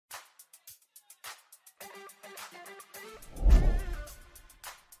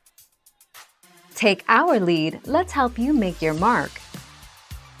Take our lead, let's help you make your mark.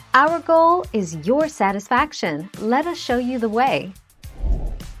 Our goal is your satisfaction. Let us show you the way.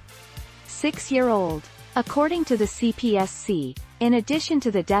 6-year-old. According to the CPSC, in addition to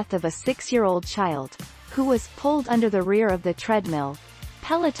the death of a 6-year-old child, who was pulled under the rear of the treadmill,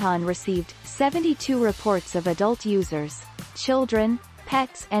 Peloton received 72 reports of adult users, children,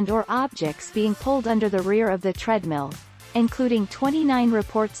 pets and/or objects being pulled under the rear of the treadmill, including 29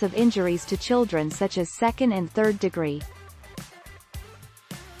 reports of injuries to children such as second and third degree.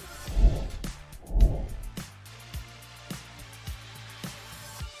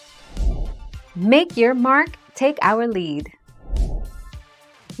 Make your mark, take our lead.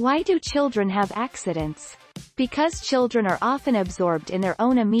 Why do children have accidents? Because children are often absorbed in their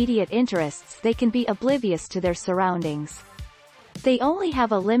own immediate interests, they can be oblivious to their surroundings. They only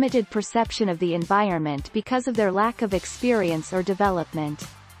have a limited perception of the environment because of their lack of experience or development.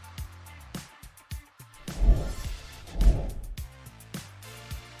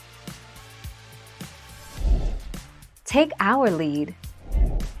 Take our lead.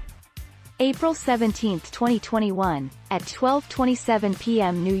 April 17, 2021, at 12:27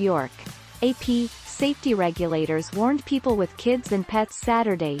 p.m. New York, AP, safety regulators warned people with kids and pets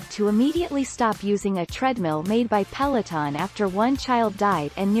Saturday to immediately stop using a treadmill made by Peloton after one child died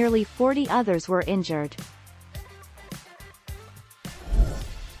and nearly 40 others were injured.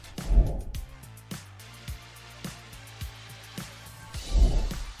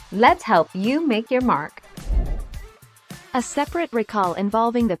 Let's help you make your mark. A separate recall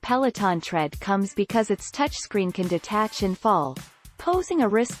involving the Peloton tread comes because its touchscreen can detach and fall, posing a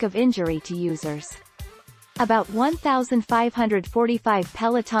risk of injury to users. About 1,545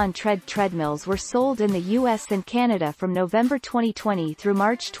 Peloton treadmills were sold in the US and Canada from November 2020 through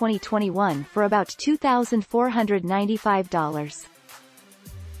March 2021 for about $2,495.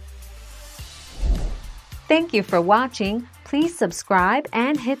 Thank you for watching. Please subscribe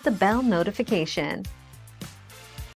and hit the bell notification.